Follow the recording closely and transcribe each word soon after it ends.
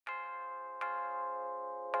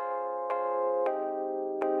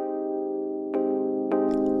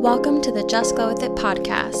Welcome to the Just Glow With It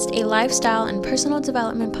podcast, a lifestyle and personal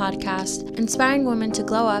development podcast inspiring women to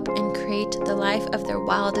glow up and create the life of their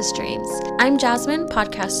wildest dreams. I'm Jasmine,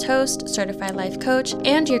 podcast host, certified life coach,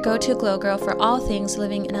 and your go-to glow girl for all things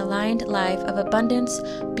living an aligned life of abundance,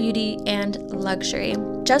 beauty, and luxury.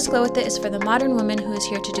 Just Glow With It is for the modern woman who is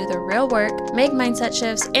here to do the real work, make mindset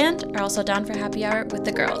shifts, and are also down for happy hour with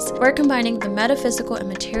the girls. We're combining the metaphysical and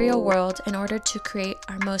material world in order to create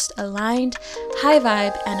our most aligned, high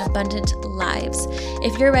vibe, and abundant lives.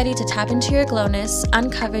 If you're ready to tap into your glowness,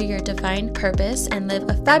 uncover your divine purpose, and live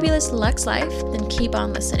a fabulous luxe life, then keep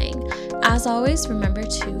on listening. As always, remember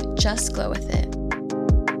to just glow with it.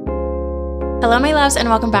 Hello, my loves, and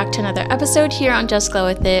welcome back to another episode here on Just Glow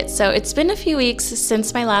With It. So it's been a few weeks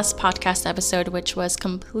since my last podcast episode, which was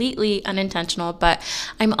completely unintentional, but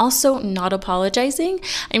I'm also not apologizing.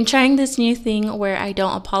 I'm trying this new thing where I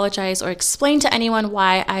don't apologize or explain to anyone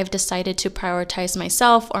why I've decided to prioritize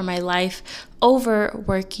myself or my life over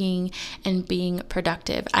working and being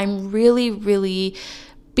productive. I'm really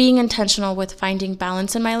being intentional with finding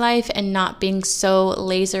balance in my life and not being so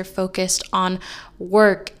laser focused on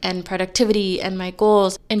work and productivity and my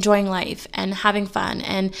goals, enjoying life and having fun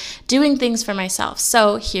and doing things for myself.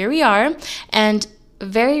 So here we are. And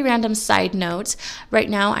very random side note, right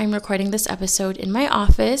now I'm recording this episode in my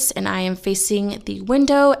office and I am facing the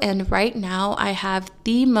window, and right now I have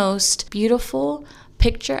the most beautiful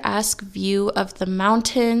picturesque view of the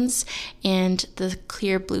mountains and the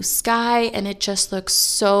clear blue sky, and it just looks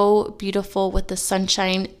so beautiful with the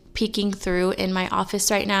sunshine peeking through in my office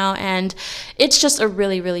right now. And it's just a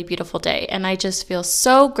really beautiful day, and I just feel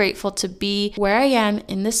so grateful to be where I am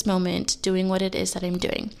in this moment doing what it is that I'm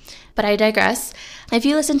doing. But I digress. If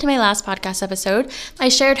you listened to my last podcast episode, I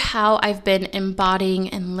shared how I've been embodying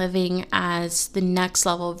and living as the next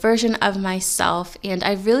level version of myself. And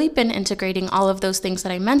I've really been integrating all of those things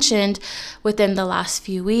that I mentioned within the last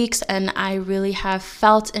few weeks. And I really have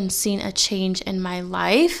felt and seen a change in my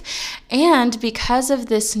life. And because of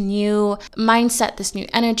this new mindset, this new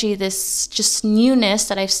energy, this just newness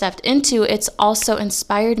that I've stepped into, it's also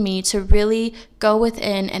inspired me to really go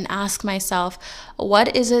within and ask myself,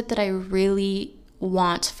 what is it that I really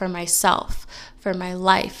want for myself, for my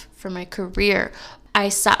life, for my career? I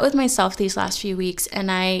sat with myself these last few weeks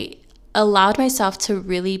and I allowed myself to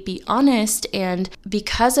really be honest. And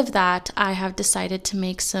because of that, I have decided to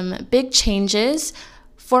make some big changes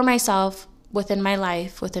for myself within my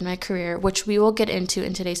life, within my career, which we will get into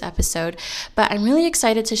in today's episode. But I'm really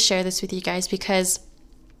excited to share this with you guys because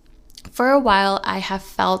for a while I have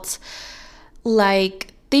felt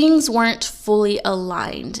like things weren't fully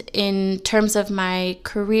aligned in terms of my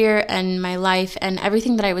career and my life and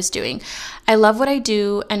everything that I was doing. I love what I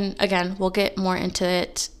do, and again, we'll get more into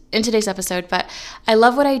it in today's episode, but I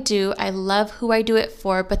love what I do. I love who I do it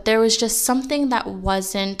for, but there was just something that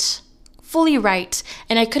wasn't fully right,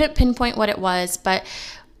 and I couldn't pinpoint what it was. But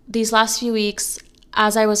these last few weeks,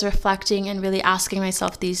 as I was reflecting and really asking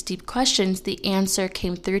myself these deep questions, the answer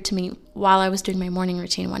came through to me while I was doing my morning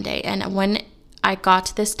routine one day. And when I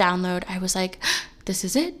got this download, I was like, this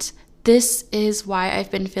is it. This is why I've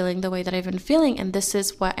been feeling the way that I've been feeling, and this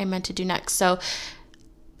is what I meant to do next. So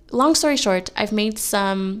long story short, I've made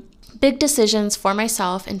some big decisions for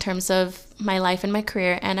myself in terms of my life and my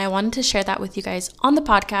career, and I wanted to share that with you guys on the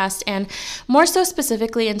podcast. And more so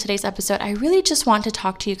specifically in today's episode, I really just want to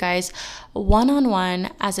talk to you guys one-on-one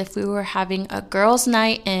as if we were having a girls'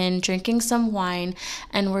 night and drinking some wine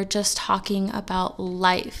and we're just talking about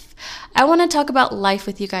life. I want to talk about life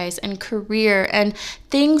with you guys and career and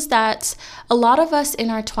things that a lot of us in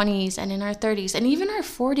our 20s and in our 30s and even our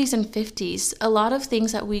 40s and 50s, a lot of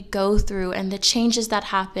things that we go through and the changes that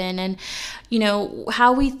happen and, you know,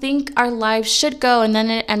 how we think our lives should go, and then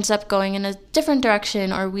it ends up going in a different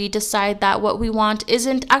direction, or we decide that what we want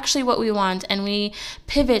isn't actually what we want, and we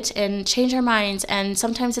pivot and change our minds, and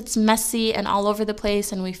sometimes it's messy and all over the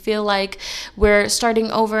place, and we feel like we're starting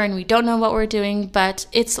over and we don't know what we're doing. But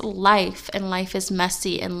it's life, and life is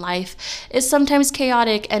messy, and life is sometimes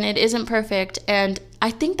chaotic, and it isn't perfect, and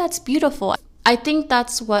I think that's beautiful. I think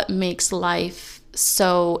that's what makes life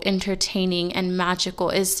so entertaining and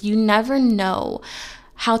magical, is you never know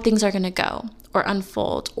how things are going to go or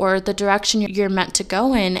unfold or the direction you're meant to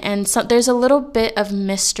go in. And so there's a little bit of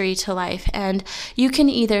mystery to life, and you can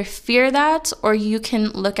either fear that or you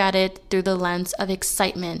can look at it through the lens of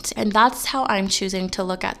excitement. And that's how I'm choosing to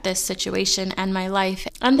look at this situation and my life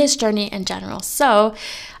and this journey in general. So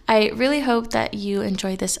I really hope that you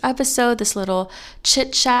enjoyed this episode, this little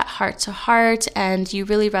chit chat, heart to heart, and you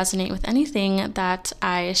really resonate with anything that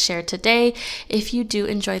I shared today. If you do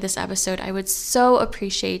enjoy this episode, I would so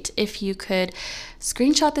appreciate if you could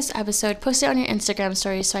screenshot this episode, post it on your Instagram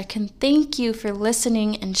story so I can thank you for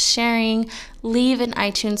listening and sharing. Leave an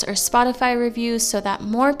iTunes or Spotify review so that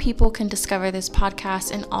more people can discover this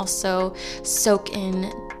podcast and also soak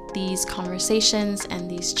in these conversations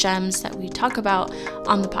and these gems that we talk about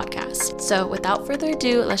on the podcast. So without further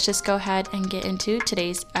ado, let's just go ahead and get into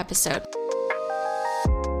today's episode.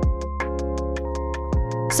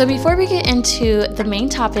 So before we get into the main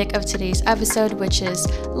topic of today's episode, which is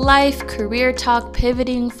life, career talk,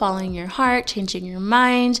 pivoting, following your heart, changing your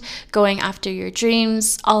mind, going after your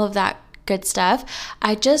dreams, all of that good stuff,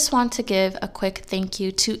 I just want to give a quick thank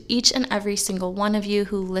you to each and every single one of you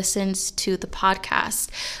who listens to the podcast.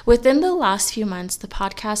 Within the last few months, the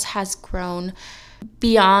podcast has grown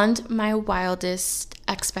beyond my wildest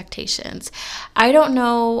expectations. I don't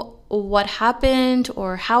know what happened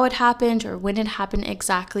or how it happened or when it happened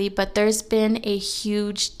exactly, but there's been a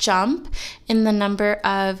huge jump in the number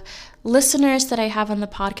of listeners that I have on the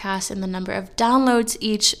podcast and the number of downloads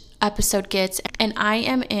each episode gets, and I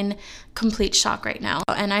am in complete shock right now.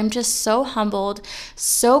 And I'm just so humbled,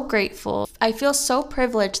 so grateful. I feel so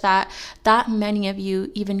privileged that many of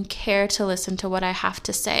you even care to listen to what I have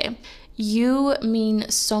to say. You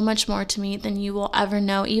mean so much more to me than you will ever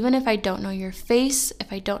know. Even if I don't know your face,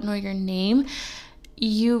 if I don't know your name,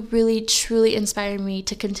 you really truly inspire me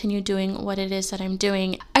to continue doing what it is that I'm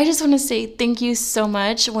doing. I just want to say thank you so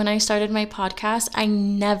much. When I started my podcast, I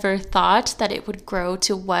never thought that it would grow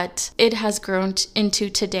to what it has grown into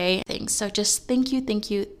today. So just thank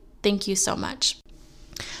you so much.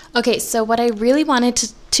 Okay, so what I really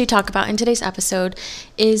wanted to talk about in today's episode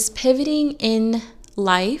is pivoting in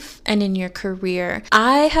life and in your career.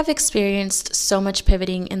 I have experienced so much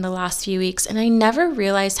pivoting in the last few weeks, and I never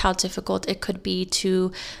realized how difficult it could be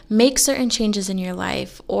to make certain changes in your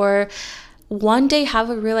life, or one day have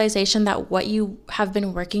a realization that what you have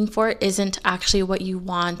been working for isn't actually what you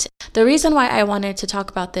want. The reason why I wanted to talk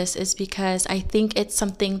about this is because I think it's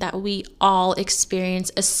something that we all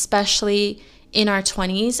experience, especially in our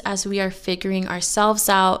 20s, as we are figuring ourselves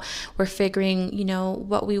out. We're figuring,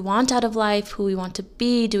 what we want out of life, who we want to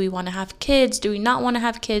be. Do we want to have kids? Do we not want to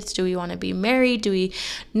have kids? Do we want to be married? Do we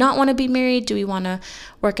not want to be married? Do we want to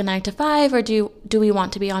work a 9-to-5? Or do we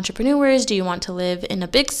want to be entrepreneurs? Do you want to live in a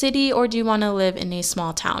big city, or do you want to live in a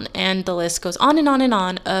small town? And the list goes on and on and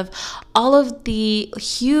on of all of the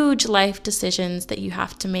huge life decisions that you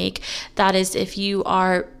have to make. That is, if you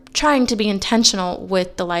are trying to be intentional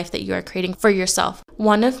with the life that you are creating for yourself.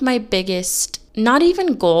 One of my biggest, not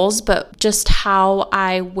even goals, but just how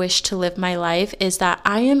I wish to live my life is that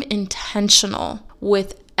I am intentional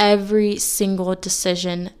with every single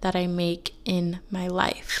decision that I make in my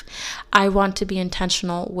life. I want to be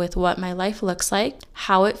intentional with what my life looks like,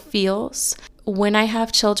 how it feels, when I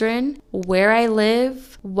have children, where I live,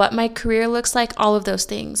 what my career looks like, all of those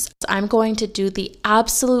things. I'm going to do the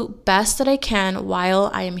absolute best that I can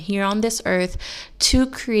while I am here on this earth to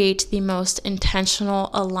create the most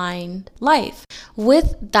intentional, aligned life.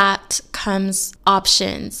 With that comes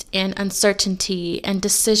options and uncertainty and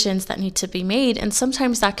decisions that need to be made, and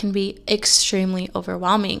sometimes that can be extremely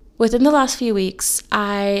overwhelming. Within the last few weeks,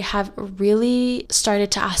 I have really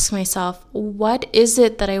started to ask myself, what is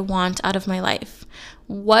it that I want out of my life?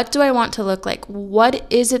 What do I want to look like? What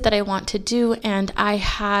is it that I want to do? And I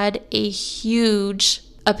had a huge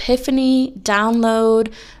epiphany,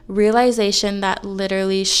 download, realization that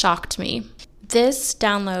literally shocked me. This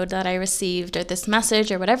download that I received, or this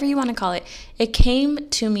message, or whatever you want to call it, it came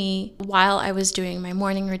to me while I was doing my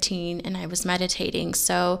morning routine and I was meditating.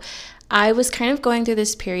 So I was kind of going through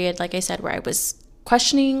this period, like I said, where I was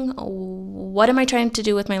questioning, what am I trying to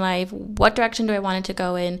do with my life? What direction do I want it to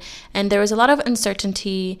go in? And there was a lot of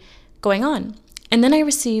uncertainty going on. And then I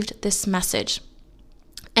received this message.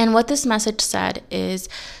 And what this message said is,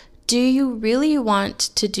 do you really want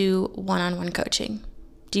to do one-on-one coaching?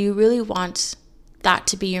 Do you really want that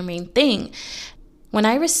to be your main thing? When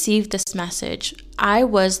I received this message, I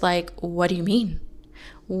was like, what do you mean?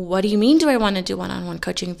 What do you mean do I want to do one-on-one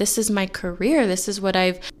coaching? This is my career. This is what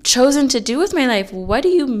I've chosen to do with my life. What do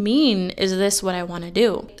you mean, is this what I want to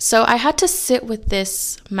do? So I had to sit with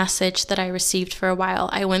this message that I received for a while.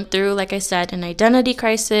 I went through, like I said, an identity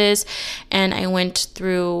crisis, and I went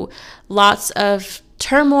through lots of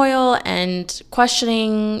turmoil and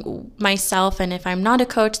questioning myself, and if I'm not a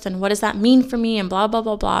coach, then what does that mean for me, and blah, blah,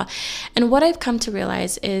 blah, blah. And what I've come to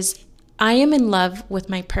realize is I am in love with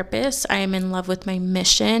my purpose. I am in love with my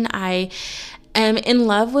mission. I am in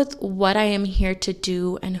love with what I am here to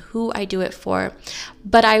do and who I do it for,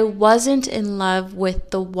 but I wasn't in love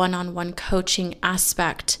with the one-on-one coaching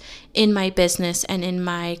aspect in my business and in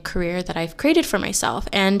my career that I've created for myself.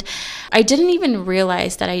 And I didn't even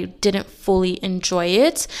realize that I didn't fully enjoy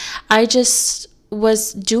it. I just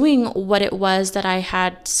was doing what it was that I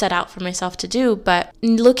had set out for myself to do. But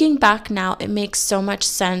looking back now, it makes so much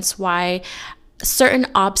sense why certain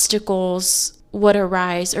obstacles would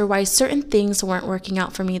arise or why certain things weren't working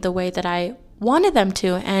out for me the way that I wanted them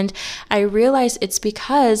to. And I realized it's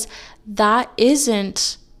because that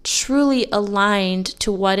isn't truly aligned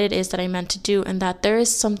to what it is that I meant to do, and that there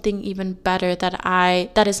is something even better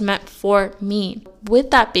that is meant for me. With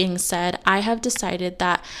that being said, I have decided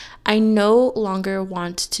that I no longer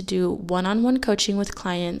want to do one-on-one coaching with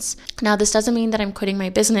clients. Now, this doesn't mean that I'm quitting my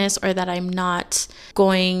business or that I'm not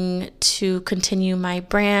going to continue my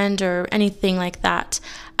brand or anything like that.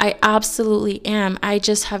 I absolutely am. I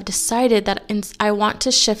just have decided that I want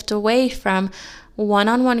to shift away from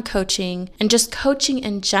one-on-one coaching and just coaching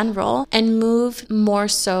in general and move more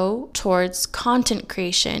so towards content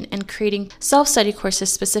creation and creating self-study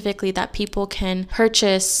courses specifically that people can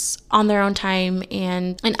purchase on their own time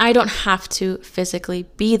and I don't have to physically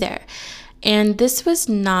be there. And this was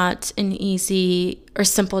not an easy or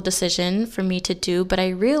simple decision for me to do, but I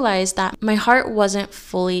realized that my heart wasn't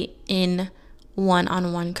fully in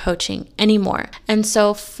one-on-one coaching anymore. And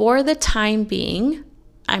so for the time being,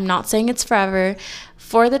 I'm not saying it's forever.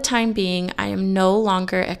 For the time being, I am no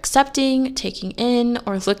longer accepting, taking in,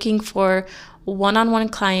 or looking for one-on-one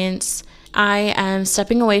clients. I am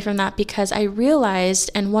stepping away from that because I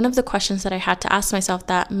realized, and one of the questions that I had to ask myself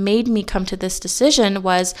that made me come to this decision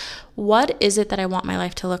was, what is it that I want my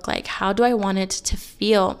life to look like? How do I want it to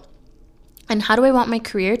feel? And how do I want my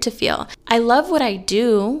career to feel? I love what I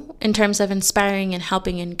do in terms of inspiring and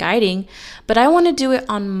helping and guiding, but I want to do it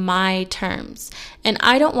on my terms. And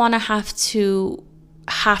I don't want to have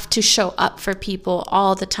to show up for people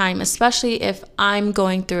all the time, especially if I'm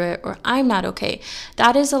going through it or I'm not okay.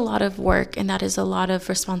 That is a lot of work and that is a lot of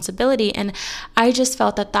responsibility. And I just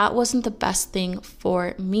felt that that wasn't the best thing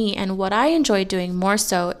for me. And what I enjoy doing more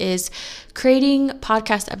so is creating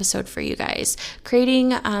podcast episode for you guys,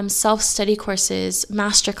 creating self-study courses,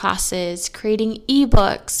 masterclasses, creating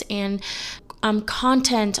ebooks and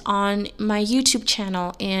content on my YouTube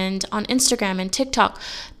channel and on Instagram and TikTok,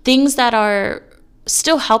 things that are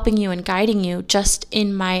still helping you and guiding you just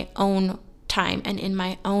in my own time and in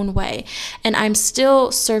my own way. And I'm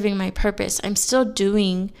still serving my purpose. I'm still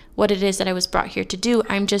doing what it is that I was brought here to do.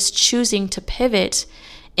 I'm just choosing to pivot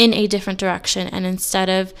in a different direction. And instead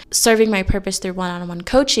of serving my purpose through one-on-one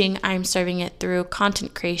coaching, I'm serving it through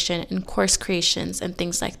content creation and course creations and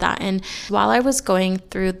things like that. And while I was going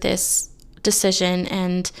through this decision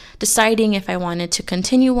and deciding if I wanted to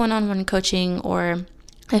continue one-on-one coaching or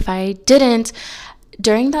if I didn't,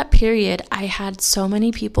 during that period, I had so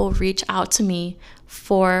many people reach out to me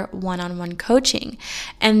for one-on-one coaching.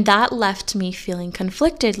 And that left me feeling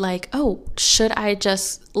conflicted, like, oh, should I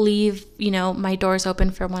just leave, my doors open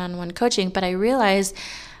for one-on-one coaching? But I realized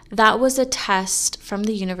that was a test from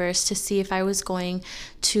the universe to see if I was going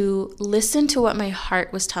to listen to what my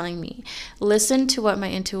heart was telling me, listen to what my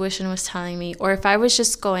intuition was telling me, or if I was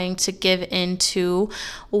just going to give in to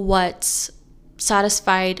what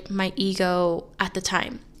satisfied my ego at the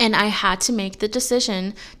time. And I had to make the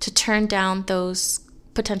decision to turn down those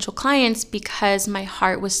potential clients because my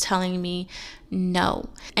heart was telling me no.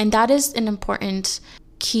 And that is an important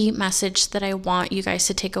key message that I want you guys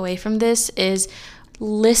to take away from this is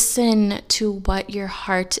listen to what your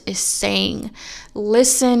heart is saying.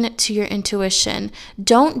 Listen to your intuition.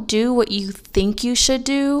 Don't do what you think you should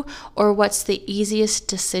do or what's the easiest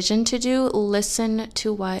decision to do. Listen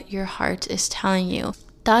to what your heart is telling you.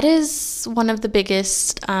 That is one of the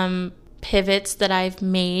biggest pivots that I've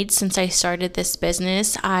made since I started this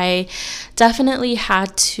business. I definitely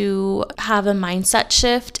had to have a mindset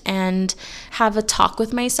shift and have a talk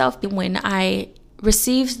with myself. When I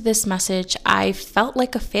received this message, I felt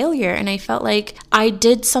like a failure and I felt like I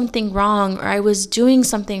did something wrong or I was doing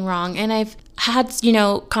something wrong. And I've had,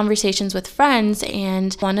 conversations with friends,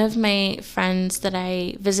 and one of my friends that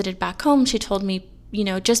I visited back home, she told me,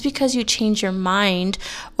 just because you change your mind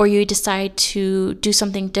or you decide to do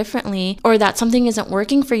something differently or that something isn't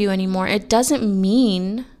working for you anymore, it doesn't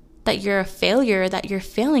mean that you're a failure, that you're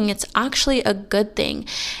failing. It's actually a good thing.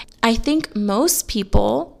 I think most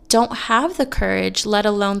people don't have the courage, let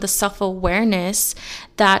alone the self-awareness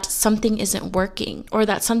that something isn't working or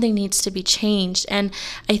that something needs to be changed. And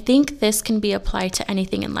I think this can be applied to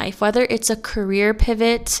anything in life, whether it's a career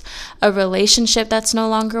pivot, a relationship that's no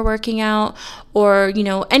longer working out, or,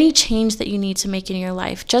 any change that you need to make in your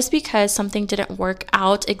life. Just because something didn't work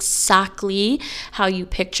out exactly how you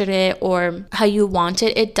pictured it or how you want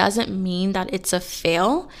it, it doesn't mean that it's a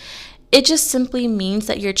fail. It just simply means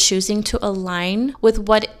that you're choosing to align with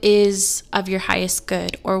what is of your highest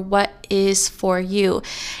good or what is for you.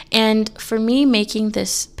 And for me, making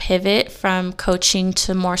this pivot from coaching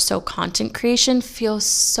to more so content creation feels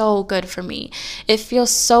so good for me. It feels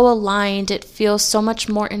so aligned. It feels so much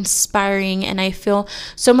more inspiring. And I feel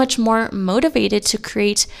so much more motivated to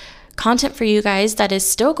create content for you guys that is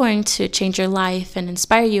still going to change your life and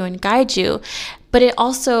inspire you and guide you. But it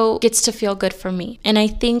also gets to feel good for me. And I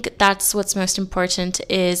think that's what's most important,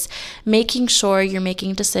 is making sure you're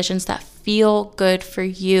making decisions that feel good for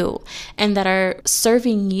you and that are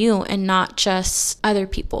serving you and not just other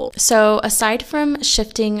people. So aside from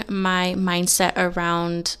shifting my mindset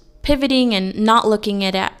around pivoting and not looking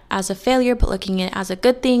at it as a failure, but looking at it as a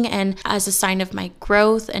good thing and as a sign of my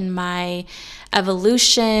growth and my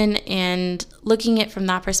evolution, and looking at it from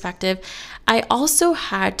that perspective, I also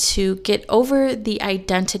had to get over the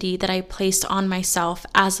identity that I placed on myself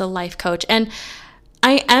as a life coach. And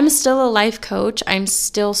I am still a life coach. I'm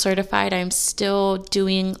still certified. I'm still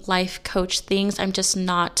doing life coach things. I'm just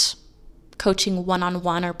not coaching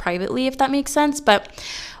one-on-one or privately, if that makes sense. But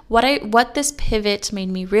what this pivot made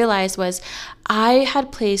me realize was I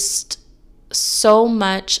had placed so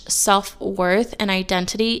much self-worth and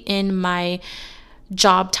identity in my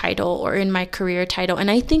job title or in my career title.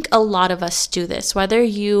 And I think a lot of us do this, whether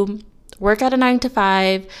you work at a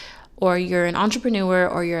 9-to-5 or you're an entrepreneur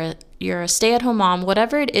or you're a stay-at-home mom,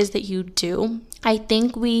 whatever it is that you do. I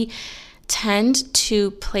think we tend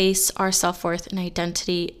to place our self-worth and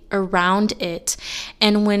identity around it.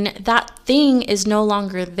 And when that thing is no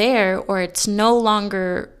longer there or it's no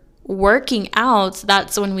longer working out,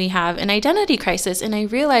 that's when we have an identity crisis. And I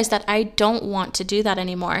realized that I don't want to do that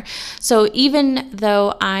anymore. So even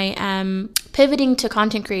though I am pivoting to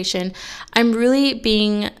content creation, I'm really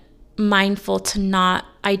being mindful to not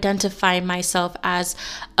identify myself as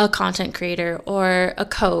a content creator or a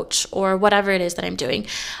coach or whatever it is that I'm doing.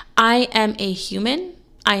 I am a human.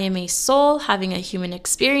 I am a soul having a human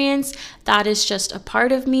experience. That is just a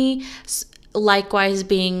part of me. Likewise,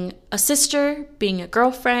 being a sister, being a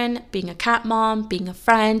girlfriend, being a cat mom, being a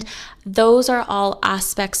friend, those are all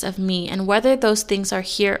aspects of me. And whether those things are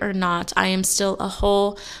here or not, I am still a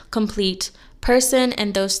whole, complete person,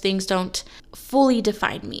 and those things don't fully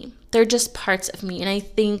define me. They're just parts of me. And I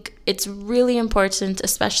think it's really important,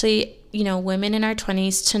 especially women in our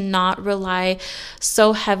 20s, to not rely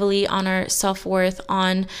so heavily on our self-worth,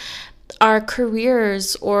 on our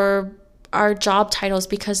careers or our job titles,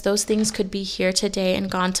 because those things could be here today and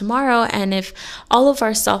gone tomorrow. And if all of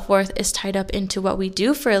our self-worth is tied up into what we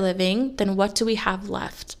do for a living, then what do we have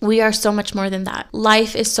left? We are so much more than that.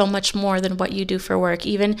 Life is so much more than what you do for work.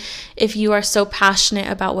 Even if you are so passionate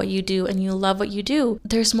about what you do and you love what you do,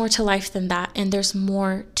 there's more to life than that, and there's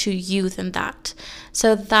more to you than that.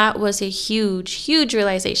 So that was a huge, huge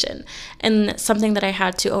realization and something that I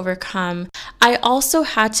had to overcome. I also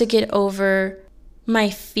had to get over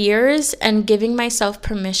my fears and giving myself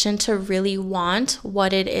permission to really want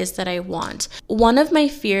what it is that I want. One of my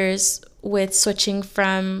fears with switching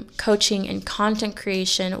from coaching and content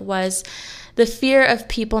creation was the fear of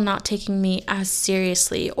people not taking me as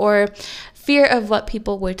seriously, or fear of what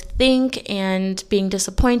people would think and being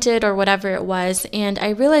disappointed or whatever it was. And I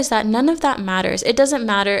realized that none of that matters. It doesn't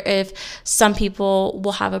matter if some people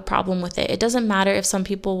will have a problem with it. It doesn't matter if some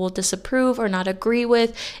people will disapprove or not agree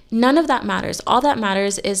with. None of that matters. All that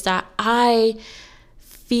matters is that I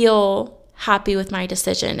feel happy with my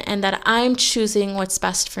decision and that I'm choosing what's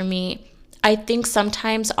best for me. I think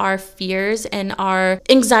sometimes our fears and our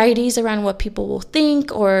anxieties around what people will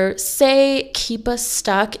think or say keep us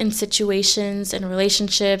stuck in situations and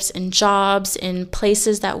relationships and jobs in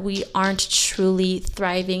places that we aren't truly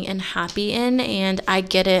thriving and happy in. And I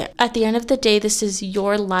get it. At the end of the day, this is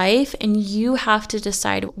your life and you have to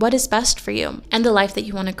decide what is best for you and the life that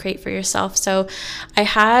you want to create for yourself. So I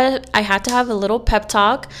had to have a little pep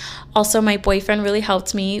talk. Also, my boyfriend really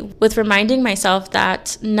helped me with reminding myself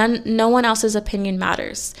that no one else's opinion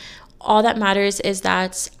matters. All that matters is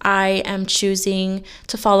that I am choosing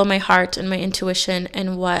to follow my heart and my intuition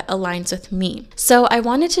and what aligns with me. So I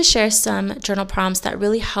wanted to share some journal prompts that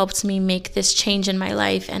really helped me make this change in my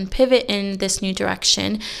life and pivot in this new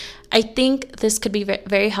direction. I think this could be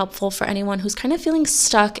very helpful for anyone who's kind of feeling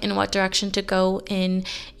stuck in what direction to go in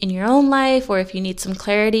your own life, or if you need some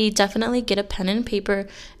clarity, definitely get a pen and paper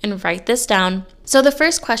and write this down. So the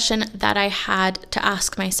first question that I had to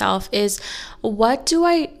ask myself is, what do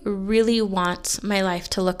I really want my life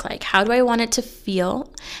to look like? How do I want it to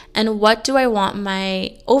feel? And what do I want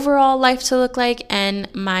my overall life to look like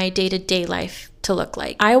and my day-to-day life to look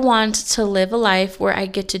like? I want to live a life where I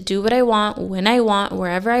get to do what I want, when I want,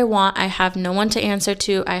 wherever I want. I have no one to answer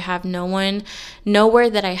to. I have nowhere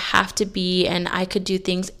that I have to be, and I could do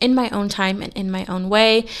things in my own time and in my own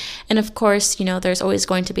way. And of course, there's always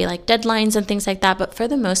going to be like deadlines and things like that. But for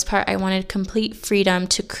the most part, I wanted complete freedom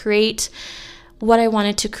to create what I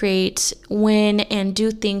wanted to create when and do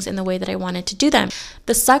things in the way that I wanted to do them.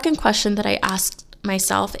 The second question that I asked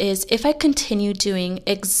myself is, if I continue doing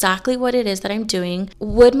exactly what it is that I'm doing,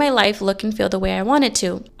 would my life look and feel the way I want it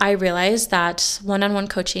to? I realized that one-on-one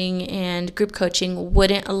coaching and group coaching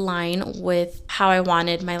wouldn't align with how I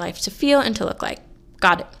wanted my life to feel and to look like.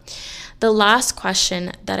 Got it. The last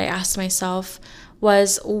question that I asked myself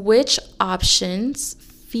was, which options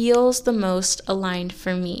feels the most aligned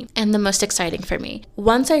for me and the most exciting for me?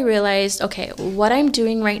 Once I realized, okay, what I'm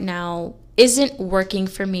doing right now isn't working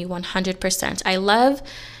for me 100%. I love,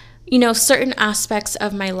 certain aspects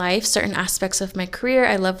of my life, certain aspects of my career.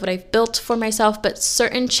 I love what I've built for myself, but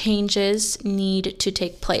certain changes need to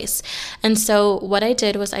take place. And so what I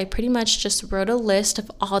did was I pretty much just wrote a list of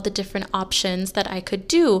all the different options that I could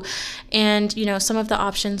do. And, some of the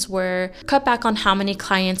options were cut back on how many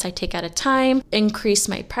clients I take at a time, increase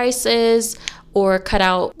my prices, or cut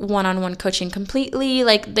out one-on-one coaching completely.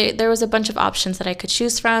 Like there was a bunch of options that I could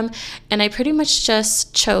choose from, and I pretty much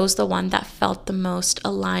just chose the one that felt the most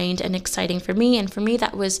aligned and exciting for me. And for me,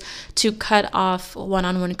 that was to cut off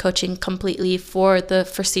one-on-one coaching completely for the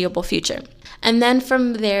foreseeable future. And then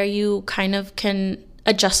from there, you kind of can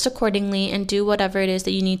adjust accordingly and do whatever it is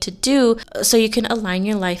that you need to do so you can align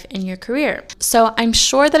your life and your career. So I'm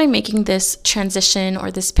sure that I'm making this transition or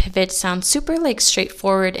this pivot sound super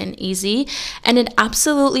straightforward and easy, and it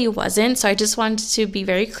absolutely wasn't. So I just wanted to be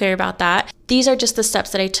very clear about that. These are just the steps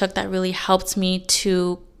that I took that really helped me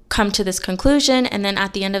to come to this conclusion. And then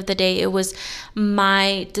at the end of the day, it was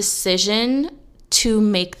my decision to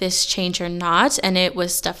make this change or not. And it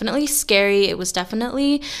was definitely scary. It was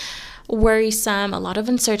definitely worrisome, a lot of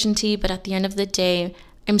uncertainty, but at the end of the day,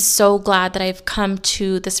 I'm so glad that I've come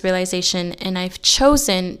to this realization and I've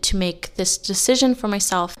chosen to make this decision for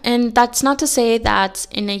myself. And that's not to say that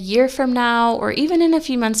in a year from now, or even in a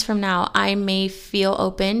few months from now, I may feel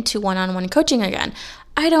open to one-on-one coaching again.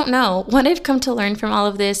 I don't know. What I've come to learn from all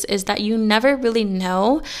of this is that you never really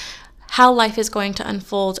know how life is going to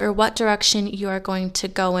unfold or what direction you are going to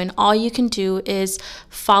go in. All you can do is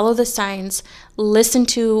follow the signs, listen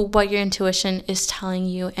to what your intuition is telling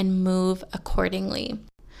you, and move accordingly.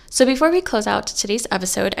 So before we close out today's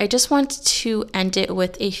episode, I just want to end it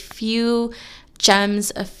with a few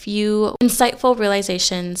gems, a few insightful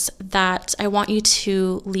realizations that I want you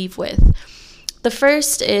to leave with. The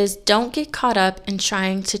first is, don't get caught up in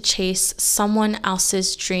trying to chase someone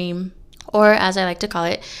else's dream, or as I like to call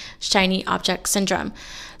it, shiny object syndrome.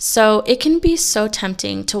 So it can be so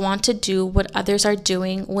tempting to want to do what others are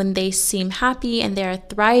doing when they seem happy and they are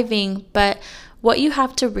thriving, but what you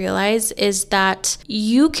have to realize is that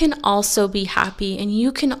you can also be happy and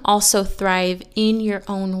you can also thrive in your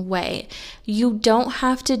own way. You don't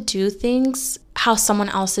have to do things how someone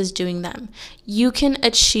else is doing them. You can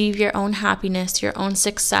achieve your own happiness, your own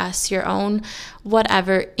success, your own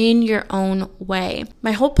whatever in your own way.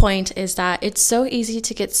 My whole point is that it's so easy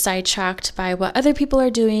to get sidetracked by what other people are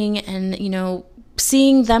doing and,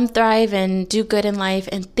 seeing them thrive and do good in life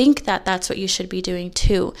and think that that's what you should be doing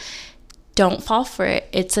too. Don't fall for it.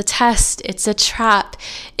 It's a test. It's a trap.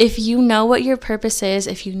 If you know what your purpose is,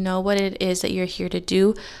 if you know what it is that you're here to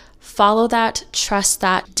do, follow that, trust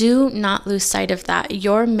that. Do not lose sight of that.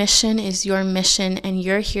 Your mission is your mission, and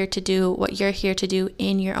you're here to do what you're here to do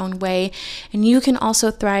in your own way. And you can also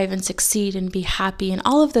thrive and succeed and be happy and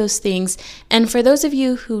all of those things. And for those of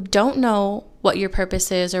you who don't know what your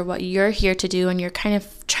purpose is or what you're here to do, and you're kind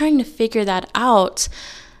of trying to figure that out,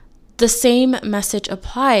 the same message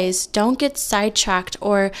applies. Don't get sidetracked,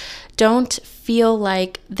 or don't feel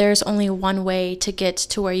like there's only one way to get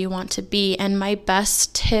to where you want to be. And my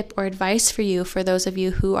best tip or advice for you, for those of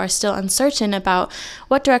you who are still uncertain about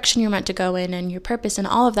what direction you're meant to go in and your purpose and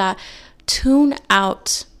all of that, tune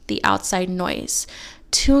out the outside noise.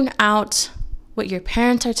 Tune out what your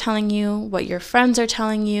parents are telling you, what your friends are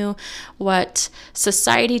telling you, what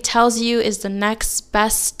society tells you is the next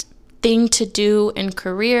best thing to do in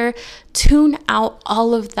career, tune out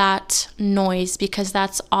all of that noise, because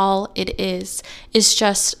that's all it is. It's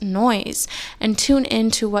just noise. And tune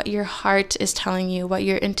into what your heart is telling you, what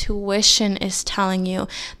your intuition is telling you.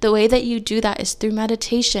 The way that you do that is through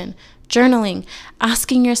meditation, journaling,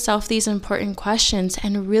 asking yourself these important questions,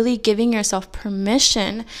 and really giving yourself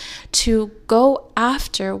permission to go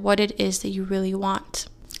after what it is that you really want.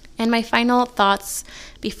 And my final thoughts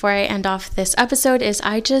before I end off this episode is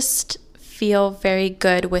I just feel very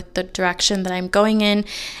good with the direction that I'm going in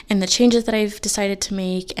and the changes that I've decided to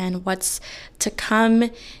make and what's to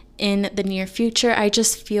come in the near future. I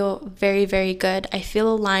just feel very, very good. I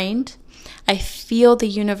feel aligned. I feel the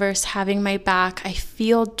universe having my back. I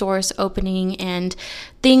feel doors opening and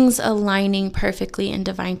things aligning perfectly in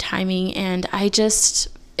divine timing. And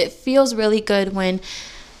it feels really good when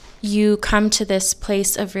you come to this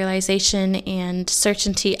place of realization and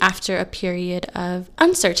certainty after a period of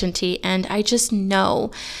uncertainty. And I just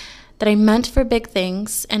know that I'm meant for big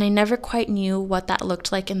things, and I never quite knew what that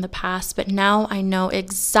looked like in the past, but now I know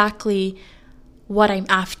exactly what I'm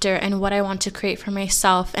after and what I want to create for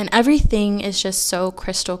myself, and everything is just so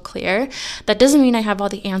crystal clear. That doesn't mean I have all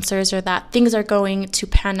the answers or that things are going to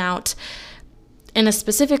pan out in a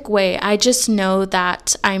specific way. I just know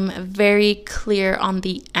that I'm very clear on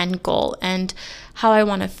the end goal and how I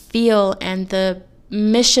want to feel and the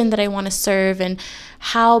mission that I want to serve and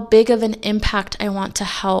how big of an impact I want to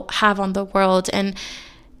have on the world. And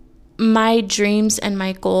my dreams and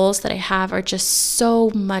my goals that I have are just so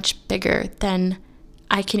much bigger than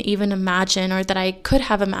I can even imagine or that I could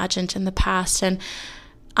have imagined in the past. And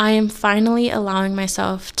I am finally allowing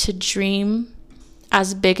myself to dream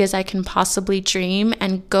as big as I can possibly dream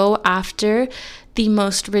and go after the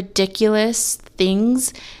most ridiculous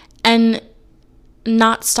things and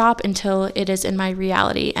not stop until it is in my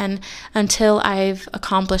reality and until I've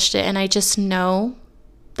accomplished it. And I just know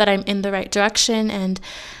that I'm in the right direction and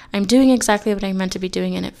I'm doing exactly what I'm meant to be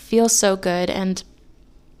doing, and it feels so good. And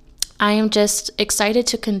I am just excited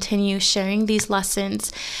to continue sharing these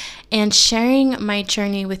lessons and sharing my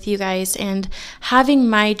journey with you guys and having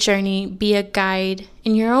my journey be a guide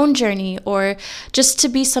in your own journey, or just to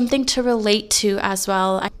be something to relate to as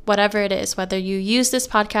well. Whatever it is, whether you use this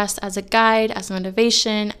podcast as a guide, as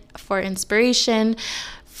motivation, for inspiration,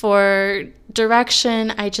 for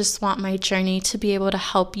direction, I just want my journey to be able to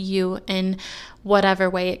help you in whatever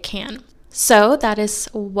way it can. So that is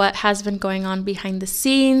what has been going on behind the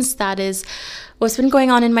scenes. That is what's been going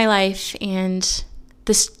on in my life, and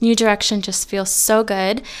this new direction just feels so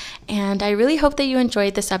good. And I really hope that you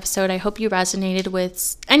enjoyed this episode. I hope you resonated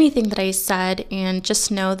with anything that I said, and just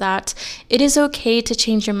know that it is okay to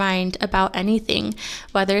change your mind about anything,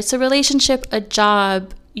 whether it's a relationship, a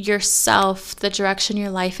job, yourself, the direction your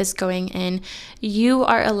life is going in. You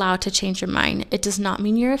are allowed to change your mind. It does not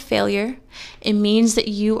mean you're a failure. It means that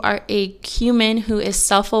you are a human who is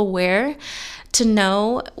self-aware to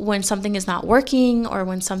know when something is not working or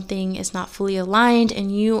when something is not fully aligned,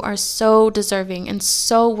 and you are so deserving and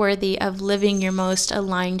so worthy of living your most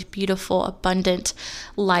aligned, beautiful, abundant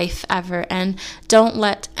life ever. And don't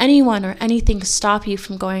let anyone or anything stop you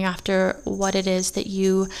from going after what it is that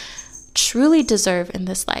you truly deserve in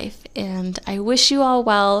this life. And I wish you all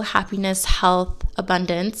well, happiness, health,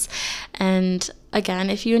 abundance. And again,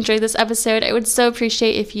 if you enjoyed this episode, I would so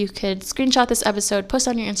appreciate if you could screenshot this episode, post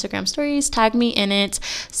on your Instagram stories, tag me in it,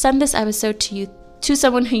 send this episode to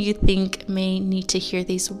someone who you think may need to hear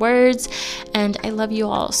these words. And I love you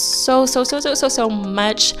all so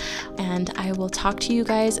much. And I will talk to you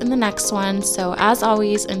guys in the next one. So as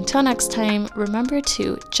always, until next time, remember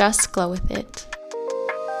to just glow with it.